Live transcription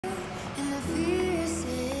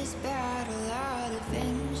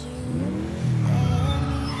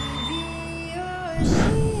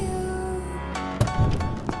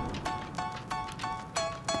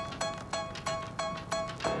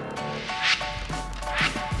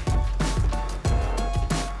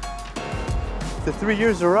The 3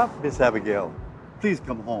 years are up, Miss Abigail. Please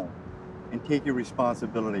come home and take your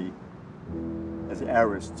responsibility as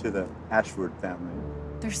heiress to the Ashford family.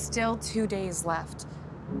 There's still 2 days left.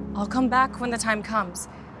 I'll come back when the time comes.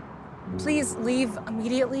 Please leave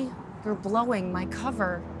immediately. You're blowing my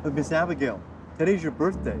cover. But Miss Abigail, today's your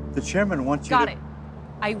birthday. The chairman wants you to— Got it.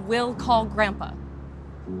 I will call Grandpa.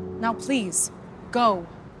 Now please, go.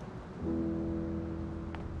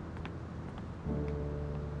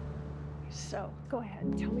 So, go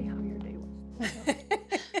ahead, tell me how your day was.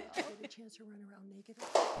 Get a chance to run around naked.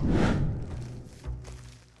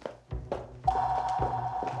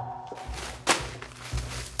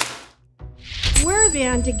 Where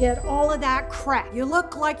then to get all of that crap? You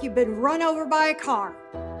look like you've been run over by a car.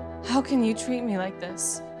 How can you treat me like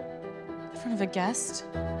this? In front of a guest?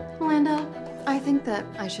 Miranda, I think that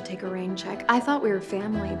I should take a rain check. I thought we were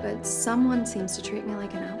family, but someone seems to treat me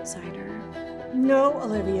like an outsider. No,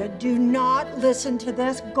 Olivia, do not listen to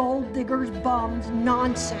this gold digger's bum's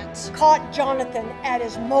nonsense. Caught Jonathan at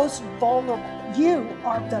his most vulnerable. You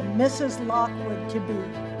are the Mrs. Lockwood to be.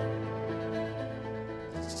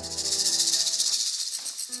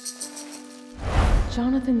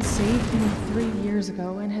 Jonathan saved me 3 years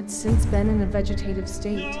ago and had since been in a vegetative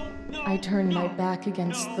state. I turned my back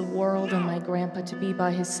against the world and my grandpa to be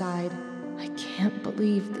by his side. I can't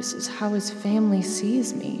believe this is how his family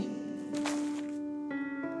sees me.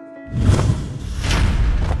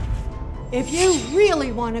 If you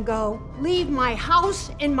really want to go, leave my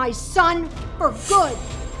house and my son for good.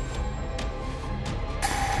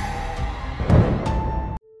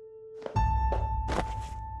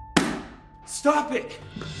 Stop it!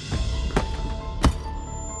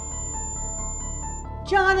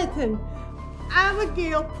 Jonathan,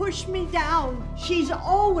 Abigail pushed me down. She's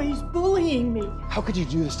always bullying me. How could you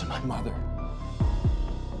do this to my mother?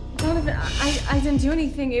 Jonathan, I didn't do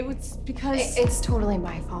anything. It was because... It's totally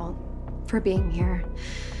my fault for being here.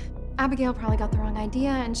 Abigail probably got the wrong idea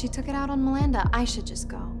and she took it out on Miranda. I should just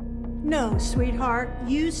go. No, sweetheart,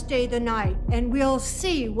 you stay the night and we'll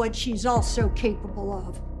see what she's also capable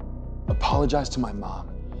of. Apologize to my mom.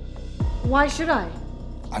 Why should I?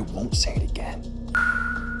 I won't say it again.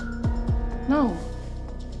 No.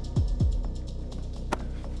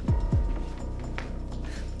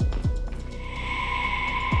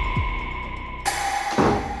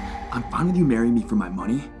 I'm fine with you marrying me for my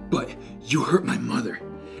money, but you hurt my mother,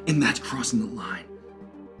 and that's crossing the line.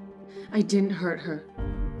 I didn't hurt her.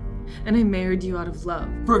 And I married you out of love.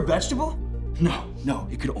 For a vegetable? No,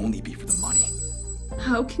 it could only be for the money.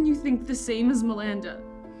 How can you think the same as Miranda?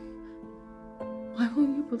 Why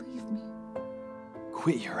won't you believe me?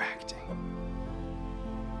 Quit your acting.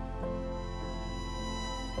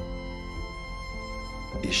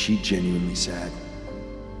 Is she genuinely sad?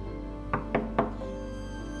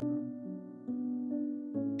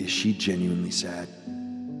 Is she genuinely sad?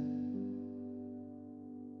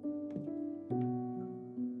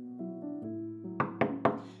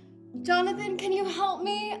 Jonathan, can you help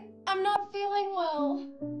me? I'm not feeling well.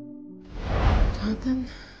 Jonathan,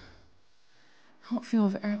 I don't feel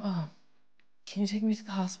very well. Can you take me to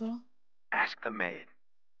the hospital? Ask the maid.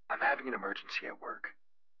 I'm having an emergency at work.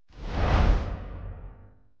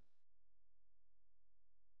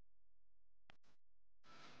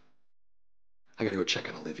 I gotta go check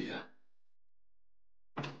on Olivia.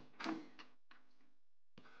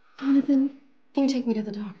 Jonathan, can you take me to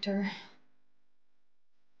the doctor?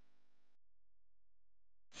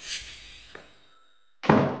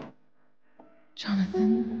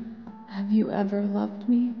 Jonathan, have you ever loved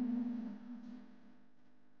me?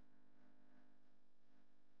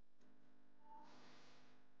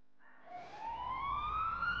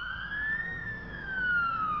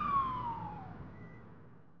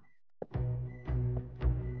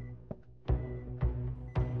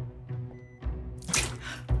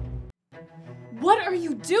 What are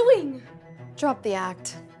you doing? Drop the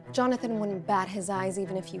act. Jonathan wouldn't bat his eyes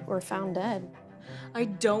even if you were found dead. I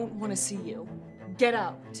don't want to see you. Get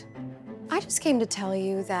out. I just came to tell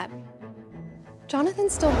you that Jonathan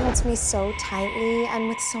still holds me so tightly and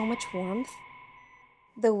with so much warmth.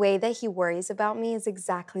 The way that he worries about me is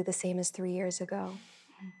exactly the same as 3 years ago.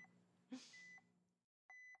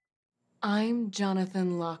 I'm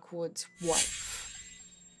Jonathan Lockwood's wife.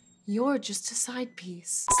 You're just a side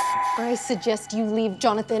piece. I suggest you leave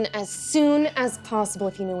Jonathan as soon as possible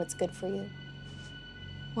if you know what's good for you.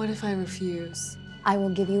 What if I refuse? I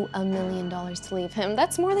will give you $1 million to leave him.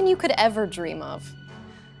 That's more than you could ever dream of.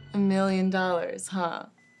 $1 million, huh?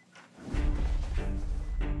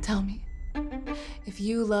 Tell me, if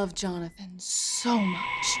you love Jonathan so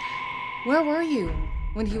much, where were you?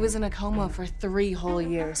 when he was in a coma for 3 whole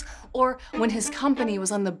years, or when his company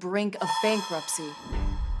was on the brink of bankruptcy.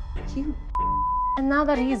 And now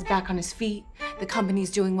that he is back on his feet, the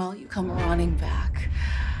company's doing well, you come running back.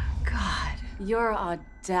 God, your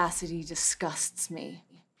audacity disgusts me.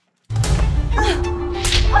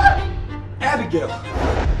 Abigail!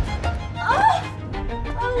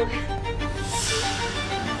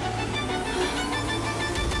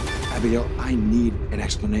 Abigail, I need an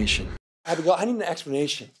explanation. Abigail, I need an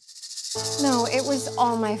explanation. No, it was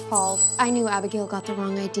all my fault. I knew Abigail got the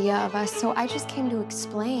wrong idea of us, so I just came to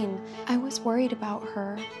explain. I was worried about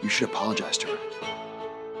her. You should apologize to her.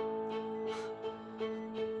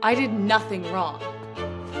 I did nothing wrong.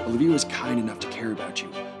 Olivia was kind enough to care about you,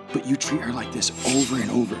 but you treat her like this over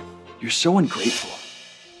and over. You're so ungrateful.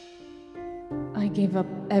 I gave up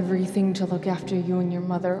everything to look after you and your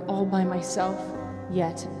mother all by myself,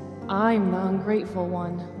 yet I'm the ungrateful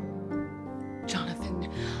one. Jonathan,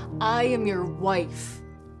 I am your wife.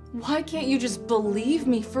 Why can't you just believe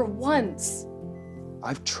me for once?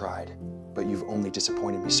 I've tried, but you've only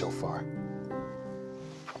disappointed me so far.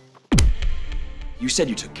 You said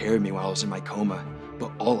you took care of me while I was in my coma,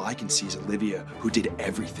 but all I can see is Olivia, who did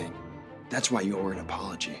everything. That's why you owe her an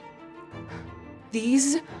apology.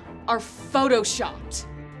 These are photoshopped.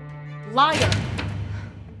 Liar!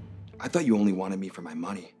 I thought you only wanted me for my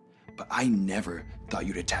money, but I never thought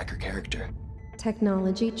you'd attack her character.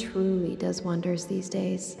 Technology truly does wonders these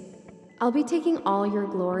days. I'll be taking all your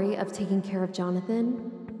glory of taking care of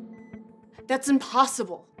Jonathan. That's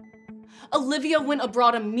impossible. Olivia went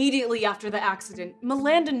abroad immediately after the accident.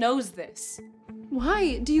 Miranda knows this.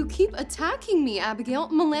 Why do you keep attacking me, Abigail?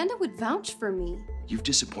 Miranda would vouch for me. You've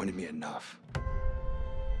disappointed me enough.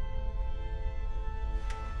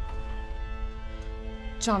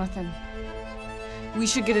 Jonathan, we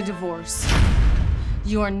should get a divorce.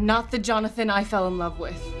 You are not the Jonathan I fell in love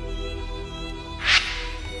with.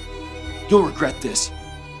 You'll regret this.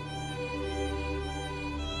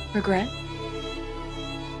 Regret?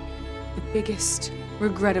 The biggest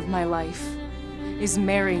regret of my life is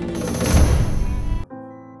marrying you.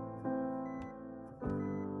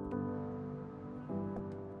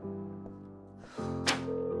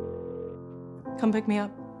 Come pick me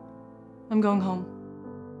up. I'm going home.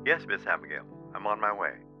 Yes, Miss Abigail. I'm on my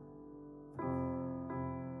way.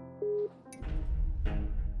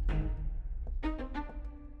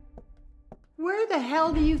 Where the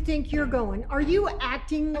hell do you think you're going? Are you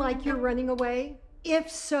acting like you're running away? If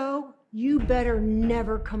so, you better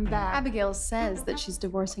never come back. Abigail says that she's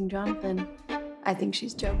divorcing Jonathan. I think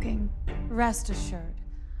she's joking. Rest assured,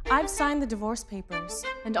 I've signed the divorce papers,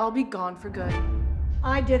 and I'll be gone for good.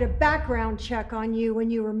 I did a background check on you when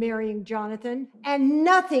you were marrying Jonathan, and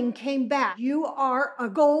nothing came back. You are a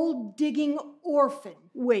gold-digging orphan.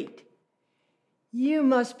 Wait, you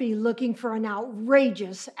must be looking for an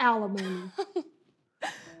outrageous alimony.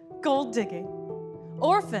 Gold digging.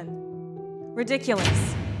 Orphan.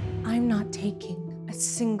 Ridiculous. I'm not taking a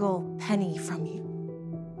single penny from you.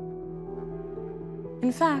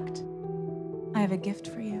 In fact, I have a gift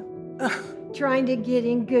for you. Trying to get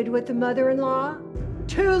in good with the mother-in-law?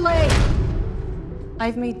 Too late!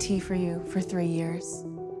 I've made tea for you for 3 years.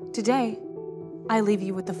 Today, I leave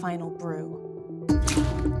you with the final brew.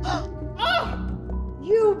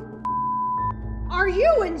 Are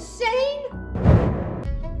you insane?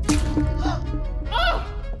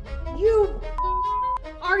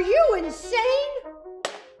 Are you insane?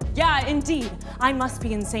 Yeah, indeed. I must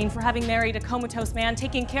be insane for having married a comatose man,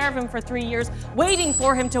 taking care of him for 3 years, waiting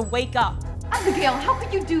for him to wake up. Abigail, how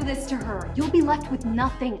could you do this to her? You'll be left with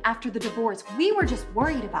nothing after the divorce. We were just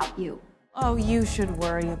worried about you. Oh, you should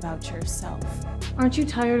worry about yourself. Aren't you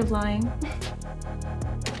tired of lying?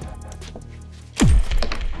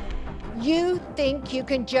 You think you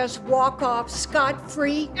can just walk off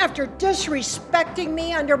scot-free after disrespecting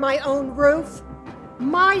me under my own roof?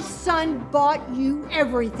 My son bought you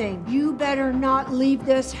everything. You better not leave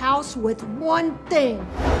this house with one thing.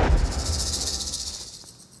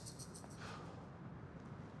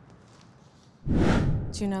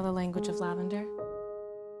 Do you know the language of lavender?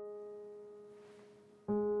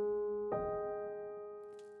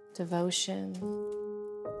 Devotion,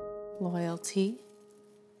 loyalty,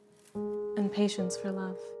 and patience for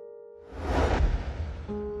love.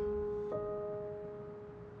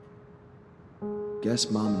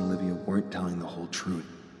 Guess Mom and Olivia weren't telling the whole truth.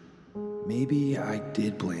 Maybe I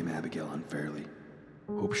did blame Abigail unfairly.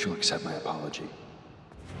 Hope she'll accept my apology.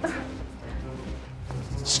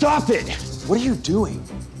 Stop it! What are you doing?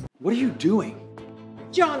 What are you doing?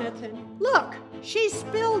 Jonathan, look, she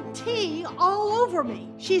spilled tea all over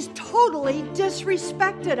me. She's totally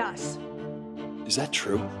disrespected us. Is that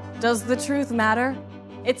true? Does the truth matter?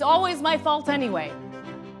 It's always my fault anyway.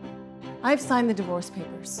 I've signed the divorce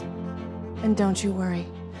papers. And don't you worry,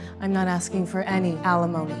 I'm not asking for any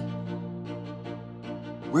alimony.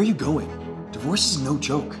 Where are you going? Divorce is no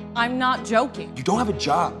joke. I'm not joking. You don't have a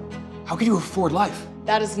job. How can you afford life?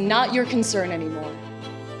 That is not your concern anymore.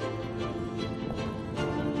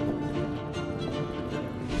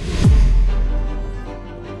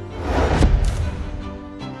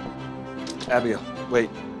 Abigail, wait.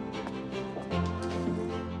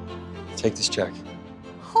 Take this check.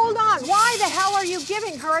 Hold on, why the hell are you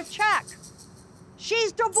giving her a check?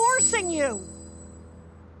 She's divorcing you.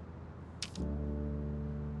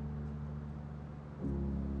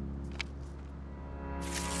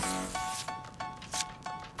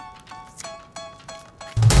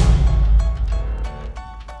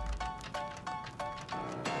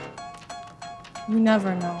 You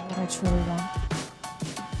never know what I truly want.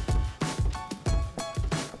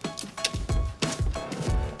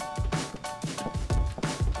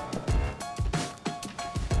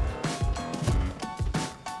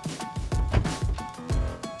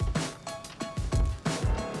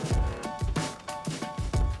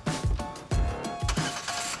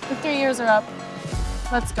 The 3 years are up.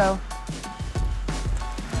 Let's go.